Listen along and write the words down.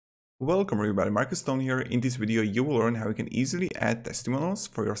Welcome everybody, Marcus Stone here. In this video you will learn how you can easily add testimonials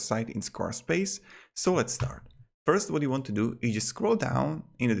for your site in Squarespace. So let's start. First, what you want to do is just scroll down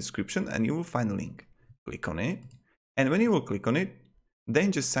in the description and you will find a link. Click on it, and when you will click on it,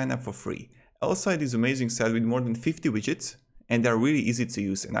 then just sign up for free. Also, this amazing site with more than 50 widgets and they're really easy to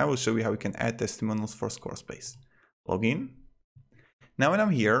use, and I will show you how you can add testimonials for Squarespace. Log in. Now when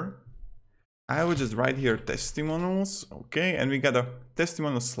I'm here, I will just write here testimonials, okay, and we got a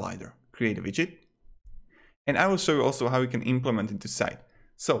testimonial slider. Create a widget, and I will show you also how you can implement it to site.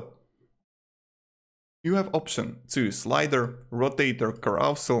 So you have option to use slider, rotator,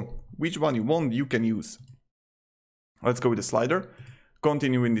 carousel, which one you want you can use. Let's go with the slider.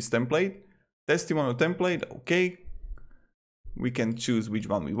 Continue in this template, testimonial template, okay. We can choose which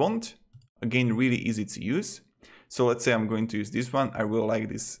one we want. Again, really easy to use. So let's say I'm going to use this one. I really like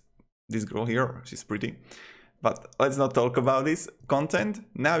this girl here, she's pretty. But let's not talk about this content.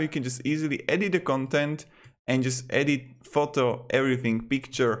 Now you can just easily edit the content and just edit photo, everything,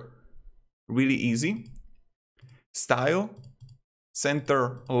 picture, really easy. Style,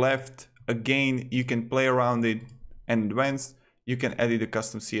 center, left, again, you can play around it, and advanced, you can edit the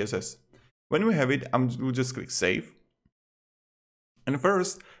custom CSS. When we have it, we'll just click save. And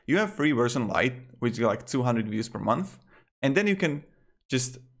first, you have free version light, which is like 200 views per month. And then you can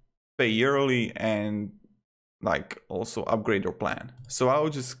just pay yearly and like also upgrade your plan. So I'll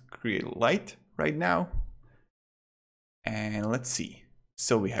just create light right now. And let's see.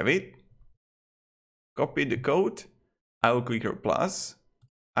 So we have it. Copy the code. I will click here plus.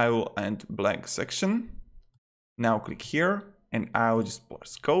 I will end blank section. Now click here and I will just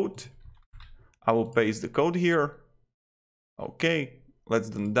plus code. I will paste the code here. Okay,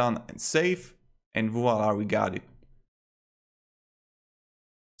 let's do done and save. And voila, we got it.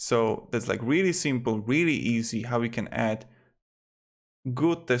 So that's like really simple, really easy how we can add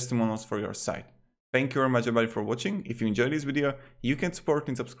good testimonials for your site. Thank you very much everybody for watching. If you enjoyed this video, you can support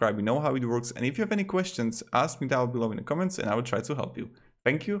and subscribe. You know how it works. And if you have any questions, ask me down below in the comments and I will try to help you.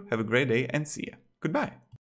 Thank you, have a great day and see ya. Goodbye.